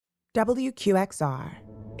WQXR,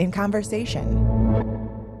 in conversation.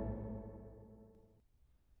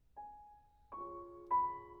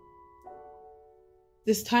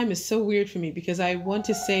 This time is so weird for me because I want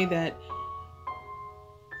to say that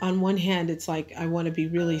on one hand, it's like I want to be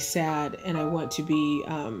really sad and I want to be,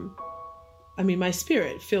 my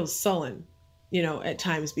spirit feels sullen, at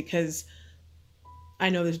times because I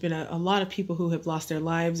know there's been a lot of people who have lost their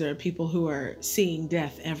lives. There are people who are seeing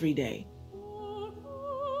death every day.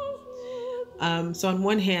 So on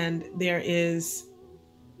one hand, there is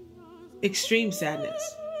extreme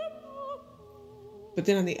sadness. But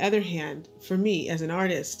then on the other hand, for me as an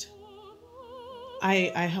artist,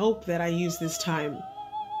 I hope that I use this time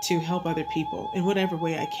to help other people in whatever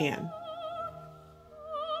way I can.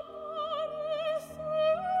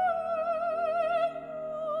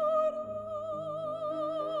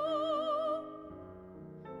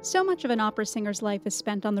 So much of an opera singer's life is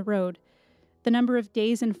spent on the road. The number of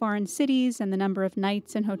days in foreign cities and the number of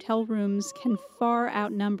nights in hotel rooms can far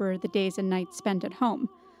outnumber the days and nights spent at home.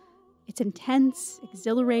 It's intense,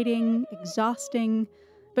 exhilarating, exhausting,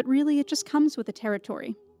 but really it just comes with the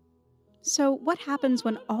territory. So what happens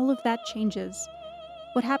when all of that changes?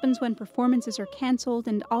 What happens when performances are canceled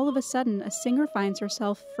and all of a sudden a singer finds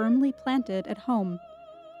herself firmly planted at home?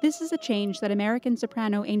 This is a change that American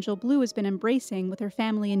soprano Angel Blue has been embracing with her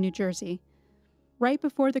family in New Jersey. Right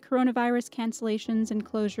before the coronavirus cancellations and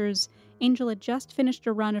closures, Angel had just finished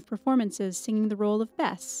a run of performances singing the role of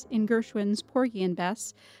Bess in Gershwin's Porgy and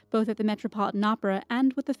Bess, both at the Metropolitan Opera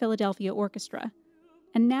and with the Philadelphia Orchestra.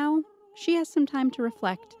 And now, she has some time to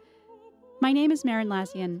reflect. My name is Maren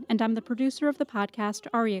Lazian, and I'm the producer of the podcast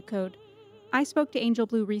Aria Code. I spoke to Angel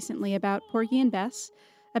Blue recently about Porgy and Bess,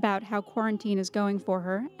 about how quarantine is going for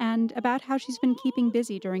her, and about how she's been keeping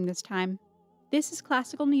busy during this time. This is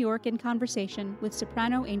Classical New York in Conversation with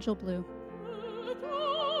soprano Angel Blue.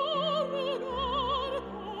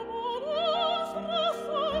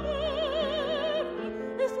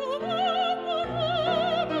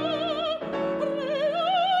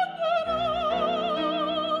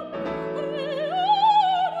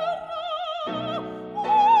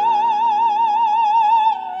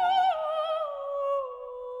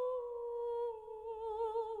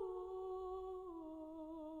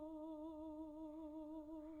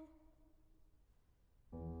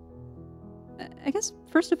 I guess,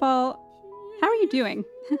 first of all, how are you doing?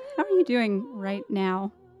 How are you doing right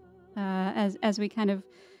now as we kind of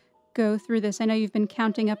go through this? I know you've been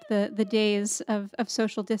counting up the days of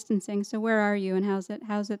social distancing. So where are you and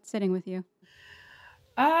how's it sitting with you?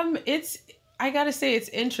 I gotta say, it's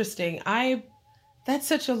interesting. That's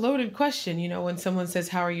such a loaded question, when someone says,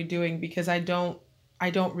 how are you doing? Because I don't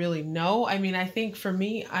really know. I think for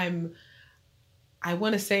me, I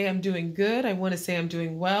want to say I'm doing good. I want to say I'm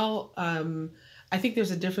doing well. I think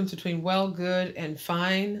there's a difference between well, good, and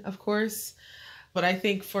fine, of course. But I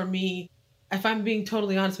think for me, if I'm being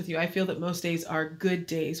totally honest with you, I feel that most days are good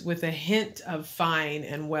days with a hint of fine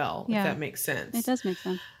and well, if that makes sense. It does make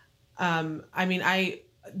sense.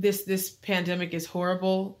 This pandemic is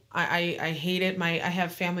horrible. I hate it. I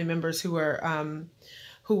have family members who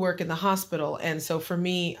work in the hospital. And so for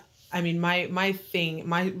me,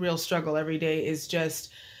 my real struggle every day is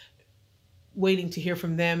just waiting to hear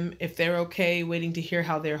from them if they're okay, waiting to hear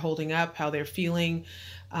how they're holding up, how they're feeling,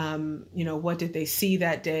 what did they see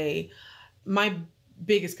that day. My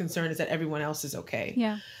biggest concern is that everyone else is okay.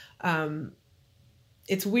 Yeah.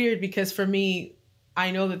 It's weird because for me,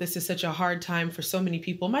 I know that this is such a hard time for so many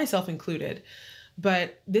people, myself included,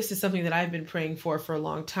 but this is something that I've been praying for a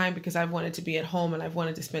long time because I've wanted to be at home and I've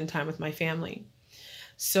wanted to spend time with my family.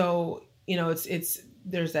 So,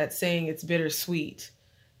 there's that saying, it's bittersweet.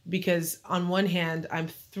 Because on one hand, I'm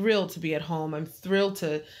thrilled to be at home.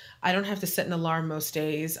 I don't have to set an alarm most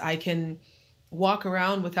days. I can walk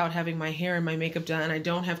around without having my hair and my makeup done. I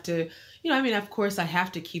don't have to, of course I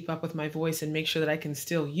have to keep up with my voice and make sure that I can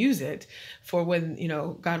still use it for when,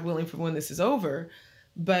 God willing, for when this is over.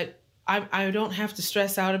 But I don't have to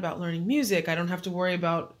stress out about learning music. I don't have to worry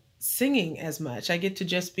about singing as much. I get to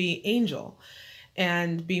just be Angel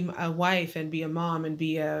and be a wife and be a mom and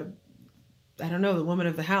be the woman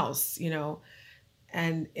of the house,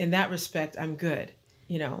 and in that respect, I'm good,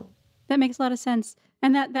 That makes a lot of sense.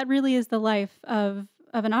 And that really is the life of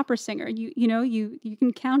an opera singer. You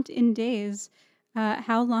can count in days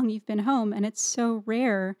how long you've been home, and it's so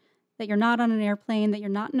rare that you're not on an airplane, that you're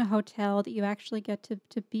not in a hotel, that you actually get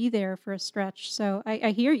to be there for a stretch. So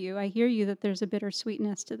I hear you. I hear you that there's a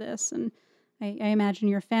bittersweetness to this, and I imagine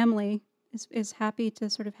your family is happy to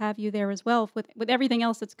sort of have you there as well. With everything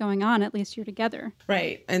else that's going on, at least you're together.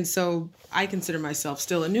 Right. And so I consider myself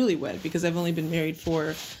still a newlywed because I've only been married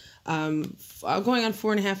for going on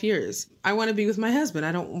 4.5 years. I want to be with my husband.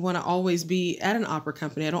 I don't want to always be at an opera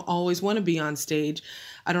company. I don't always want to be on stage.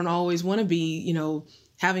 I don't always want to be,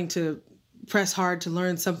 having to press hard to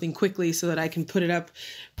learn something quickly so that I can put it up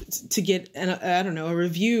to get a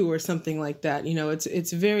review or something like that.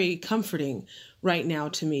 It's very comforting right now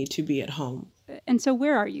to me to be at home. And so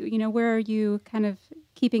where are you? Where are you kind of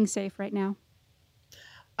keeping safe right now?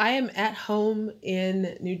 I am at home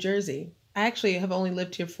in New Jersey. I actually have only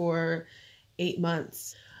lived here for 8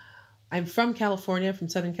 months. I'm from California, from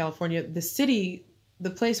Southern California. The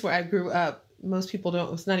place where I grew up, most people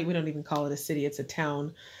we don't even call it a city, it's a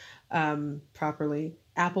town properly.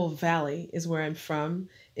 Apple Valley is where I'm from.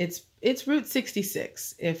 It's Route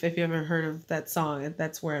 66. If you ever heard of that song,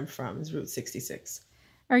 that's where I'm from, is Route 66.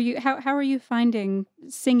 How are you finding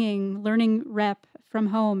singing, learning rep from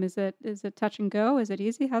home? Is it touch and go? Is it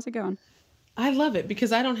easy? How's it going? I love it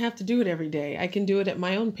because I don't have to do it every day. I can do it at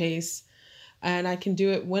my own pace, and I can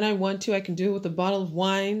do it when I want to. I can do it with a bottle of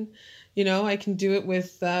wine. I can do it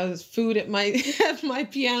with food at my at my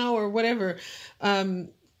piano or whatever. The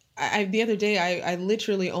other day, I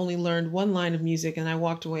literally only learned one line of music, and I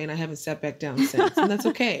walked away, and I haven't sat back down since. And that's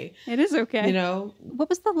okay. It is okay. What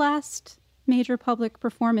was the last major public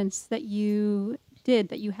performance that you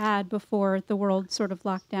had before the world sort of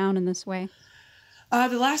locked down in this way?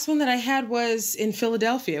 The last one that I had was in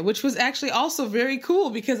Philadelphia, which was actually also very cool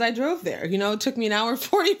because I drove there. It took me an hour,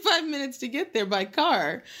 45 minutes to get there by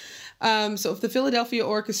car. So the Philadelphia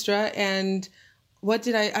Orchestra, and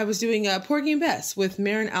I was doing Porgy and Bess with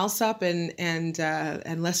Marin Alsop and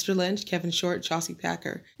Lester Lynch, Kevin Short, Chaucy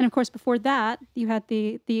Packer. And of course, before that, you had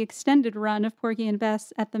the extended run of Porgy and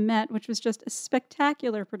Bess at the Met, which was just a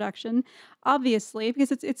spectacular production, obviously,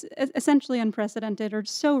 because it's essentially unprecedented or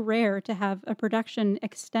so rare to have a production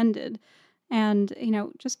extended. And,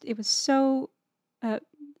 it was so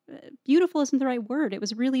beautiful isn't the right word. It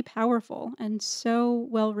was really powerful and so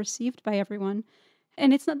well received by everyone.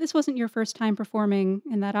 And this wasn't your first time performing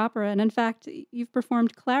in that opera. And in fact, you've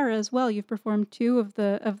performed Clara as well. You've performed 2 of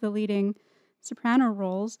the leading soprano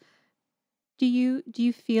roles. Do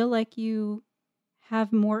you feel like you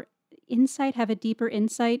have more insight, have a deeper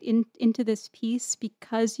insight into this piece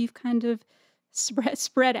because you've kind of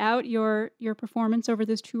spread out your performance over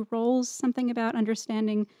those 2 roles? Something about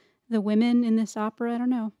understanding the women in this opera? I don't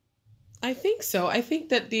know. I think so. I think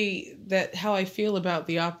that how I feel about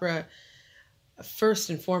the opera, first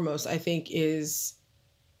and foremost, I think is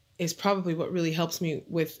probably what really helps me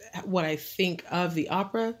with what I think of the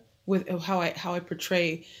opera, with how I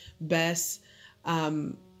portray Bess. I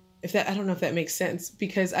don't know if that makes sense,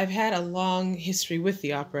 because I've had a long history with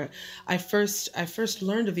the opera. I first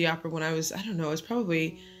learned of the opera when I was,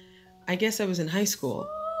 I guess I was in high school.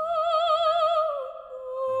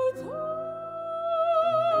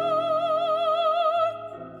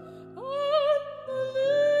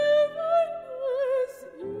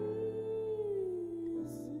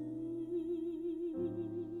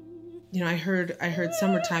 I heard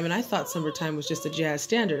Summertime, and I thought Summertime was just a jazz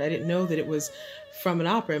standard. I didn't know that it was from an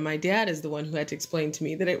opera. And my dad is the one who had to explain to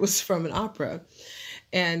me that it was from an opera.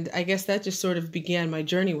 And I guess that just sort of began my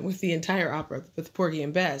journey with the entire opera, with Porgy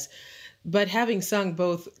and Bess. But having sung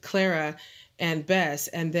both Clara and Bess,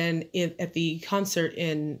 and then at the concert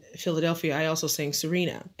in Philadelphia, I also sang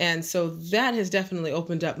Serena. And so that has definitely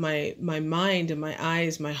opened up my mind and my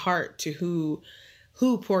eyes, my heart to who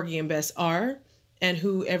Porgy and Bess are, and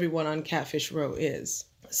who everyone on Catfish Row is.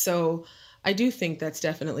 So I do think that's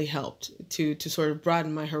definitely helped to sort of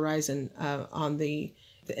broaden my horizon on the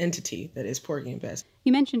entity that is Porgy and Bess.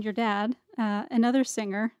 You mentioned your dad, another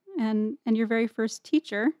singer, and your very first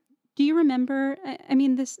teacher. Do you remember, I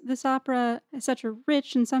mean, this opera is such a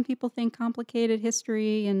rich, and some people think complicated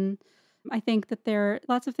history, and I think that there are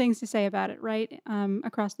lots of things to say about it, right?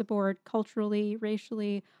 Across the board, culturally,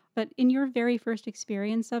 racially. But in your very first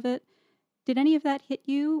experience of it, did any of that hit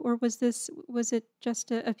you, or was it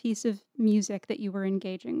just a piece of music that you were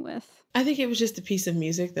engaging with? I think it was just a piece of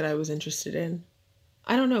music that I was interested in.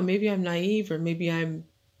 I don't know, maybe I'm naive, or maybe I'm,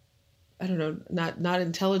 not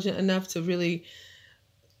intelligent enough to really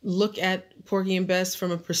look at Porgy and Bess from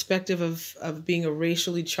a perspective of being a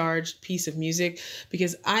racially charged piece of music,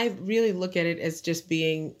 because I really look at it as just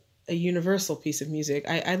being a universal piece of music.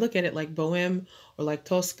 I look at it like Bohème or like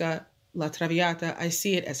Tosca, La Traviata. I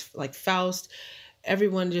see it as like Faust.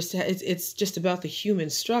 Everyone it's just about the human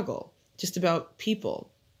struggle, just about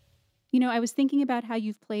people. I was thinking about how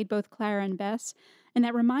you've played both Clara and Bess, and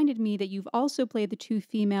that reminded me that you've also played the 2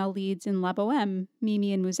 female leads in La Bohème,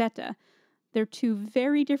 Mimi and Musetta. They're 2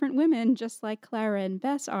 very different women, just like Clara and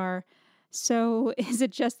Bess are. So is it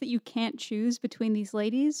just that you can't choose between these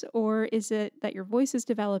ladies, or is it that your voice is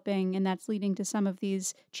developing and that's leading to some of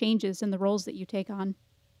these changes in the roles that you take on?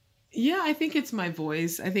 Yeah, I think it's my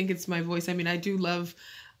voice. I think it's my voice. I mean, I do love,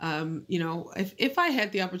 if I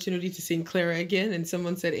had the opportunity to sing Clara again and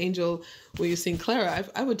someone said, Angel, will you sing Clara?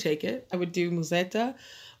 I would take it. I would do Musetta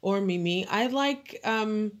or Mimi. I like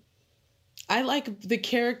the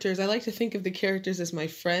characters. I like to think of the characters as my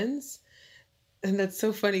friends. And that's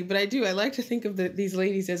so funny, but I do. I like to think of these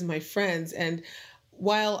ladies as my friends. And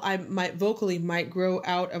while I might vocally might grow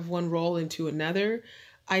out of one role into another,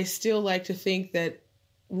 I still like to think that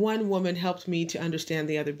one woman helped me to understand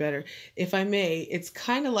the other better. If I may, it's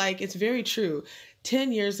kind of like, it's very true.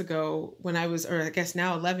 10 years ago, when I was, or I guess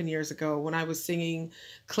now 11 years ago, when I was singing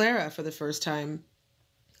Clara for the first time,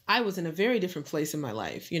 I was in a very different place in my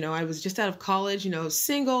life. I was just out of college,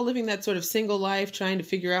 single, living that sort of single life, trying to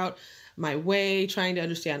figure out my way, trying to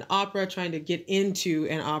understand opera, trying to get into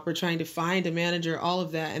an opera, trying to find a manager, all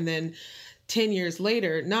of that. And then 10 years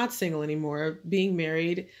later, not single anymore, being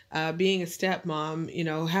married, being a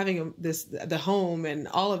stepmom, having the home and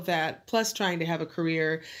all of that, plus trying to have a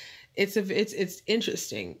career. It's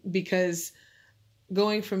interesting because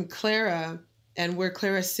going from Clara and where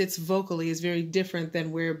Clara sits vocally is very different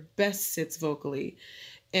than where Bess sits vocally,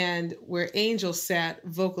 and where Angel sat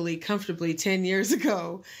vocally comfortably 10 years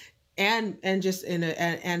ago. And just in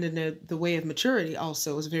the way of maturity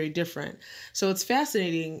also is very different. So it's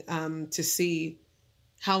fascinating to see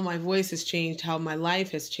how my voice has changed, how my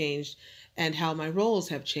life has changed, and how my roles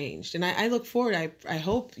have changed. And I look forward. I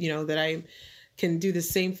hope that I can do the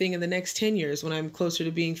same thing in the next 10 years when I'm closer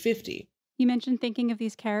to being 50. You mentioned thinking of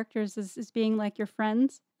these characters as being like your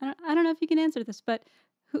friends. I don't know if you can answer this, but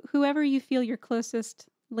whoever you feel your closest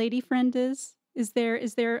lady friend is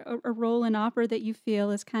there a role in opera that you feel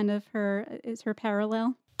is kind of her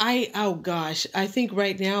parallel? Oh gosh, I think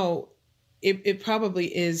right now it probably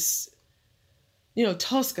is.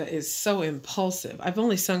 Tosca is so impulsive. I've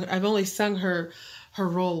only sung her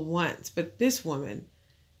role once, but this woman,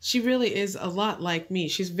 she really is a lot like me.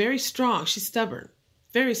 She's very strong. She's stubborn,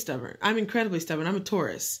 very stubborn. I'm incredibly stubborn. I'm a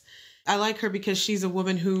Taurus. I like her because she's a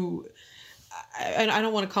woman who, I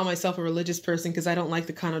don't want to call myself a religious person because I don't like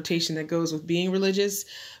the connotation that goes with being religious,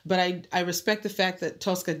 but I respect the fact that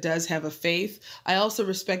Tosca does have a faith. I also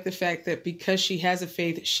respect the fact that because she has a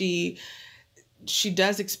faith, she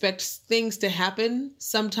does expect things to happen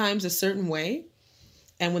sometimes a certain way.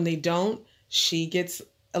 And when they don't, she gets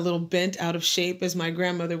a little bent out of shape, as my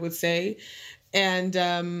grandmother would say. And,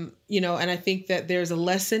 and I think that there's a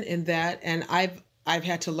lesson in that. And I've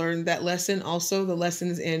had to learn that lesson also, the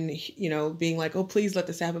lessons in, being like, oh, please let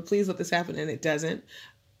this happen. Please let this happen. And it doesn't.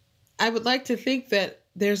 I would like to think that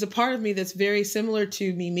there's a part of me that's very similar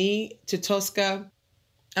to Mimi, to Tosca.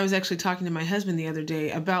 I was actually talking to my husband the other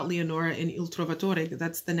day about Leonora in Il Trovatore.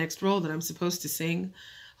 That's the next role that I'm supposed to sing,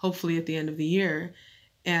 hopefully at the end of the year.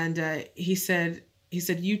 And he said,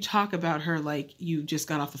 you talk about her like you just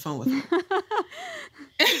got off the phone with her.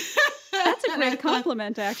 That's a great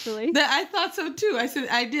compliment, actually. I thought so too. I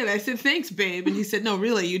said, thanks, babe. And he said, no,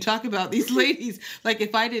 really, you talk about these ladies. Like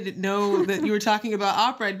if I didn't know that you were talking about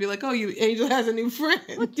opera, I'd be like, oh, Angel has a new friend.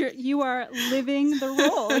 Look, you are living the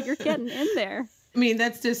role. You're getting in there. I mean,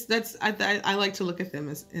 I like to look at them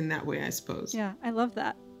as in that way, I suppose. Yeah, I love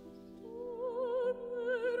that.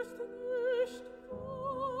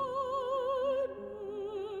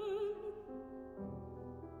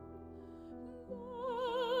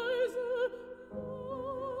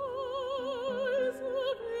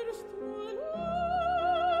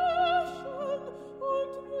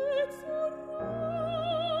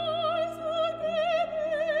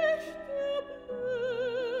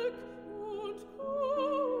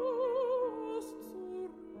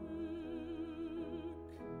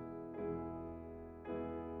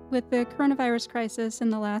 With the coronavirus crisis in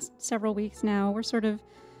the last several weeks now, we're sort of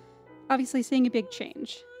obviously seeing a big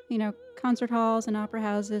change. Concert halls and opera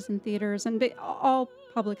houses and theaters and all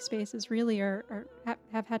public spaces really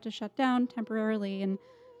have had to shut down temporarily. And,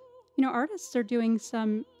 artists are doing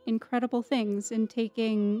some incredible things in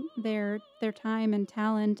taking their time and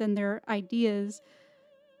talent and their ideas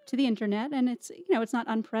to the internet. And it's not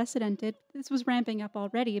unprecedented. This was ramping up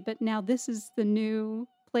already, but now this is the new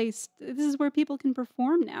place. This is where people can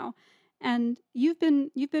perform now. And you've been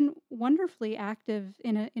wonderfully active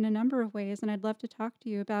in a number of ways, and I'd love to talk to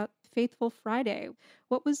you about Faithful Friday.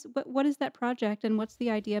 What is that project and what's the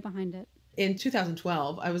idea behind it? In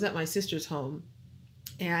 2012, I was at my sister's home,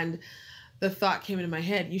 and the thought came into my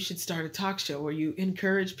head, you should start a talk show where you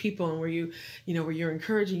encourage people and where you're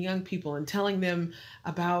encouraging young people and telling them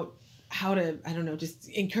about how to, I don't know, just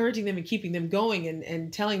encouraging them and keeping them going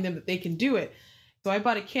and telling them that they can do it. So I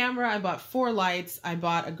bought a camera, I bought 4 lights, I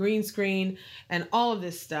bought a green screen and all of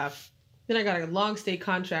this stuff. Then I got a long stay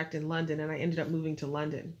contract in London and I ended up moving to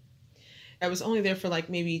London. I was only there for like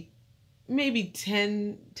maybe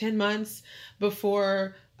 10 months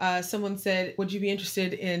before someone said, would you be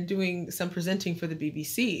interested in doing some presenting for the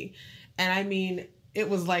BBC? And I mean, it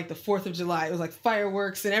was like the 4th of July. It was like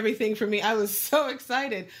fireworks and everything for me. I was so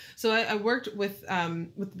excited. So I worked with the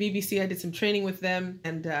BBC. I did some training with them,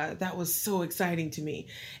 and that was so exciting to me.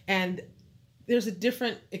 And there's a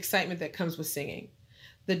different excitement that comes with singing.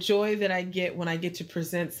 The joy that I get when I get to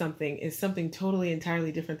present something is something totally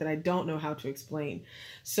entirely different that I don't know how to explain.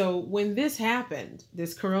 So when this happened,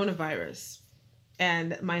 this coronavirus,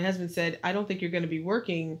 and my husband said, I don't think you're going to be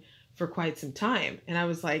working for quite some time. And I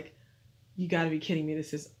was like, you got to be kidding me.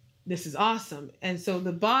 This is awesome. And so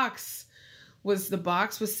the box was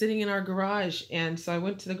sitting in our garage. And so I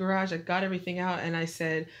went to the garage, I got everything out and I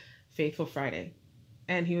said, Faithful Friday.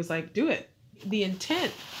 And he was like, do it. The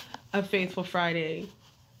intent of Faithful Friday,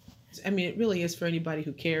 I mean, it really is for anybody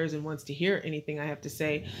who cares and wants to hear anything I have to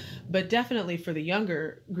say, but definitely for the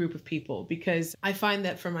younger group of people, because I find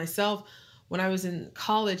that for myself, when I was in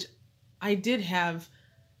college, I did have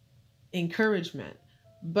encouragement,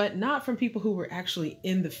 but not from people who were actually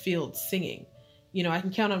in the field singing. You know, I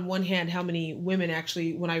can count on one hand how many women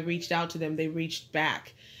actually, when I reached out to them, they reached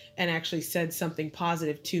back and actually said something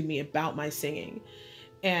positive to me about my singing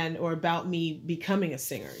or about me becoming a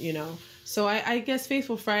singer, you know? So I guess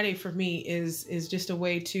Faithful Friday for me is just a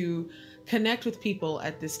way to connect with people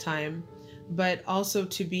at this time, but also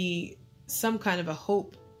to be some kind of a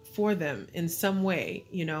hope for them in some way,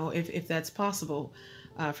 you know, if that's possible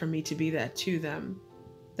for me to be that to them.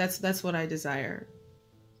 That's what I desire.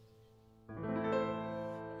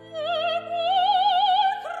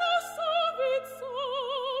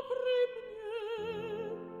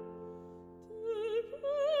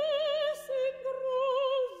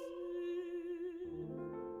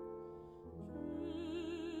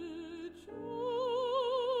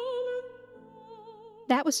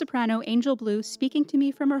 That was soprano Angel Blue speaking to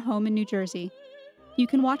me from her home in New Jersey. You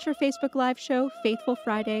can watch her Facebook Live show, Faithful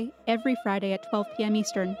Friday, every Friday at 12 p.m.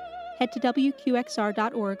 Eastern. Head to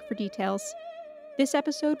WQXR.org for details. This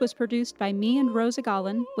episode was produced by me and Rosa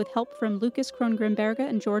Gollin, with help from Lucas Krongrimberga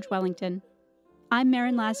and George Wellington. I'm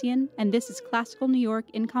Maren Lazian, and this is Classical New York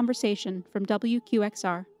in Conversation from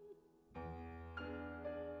WQXR.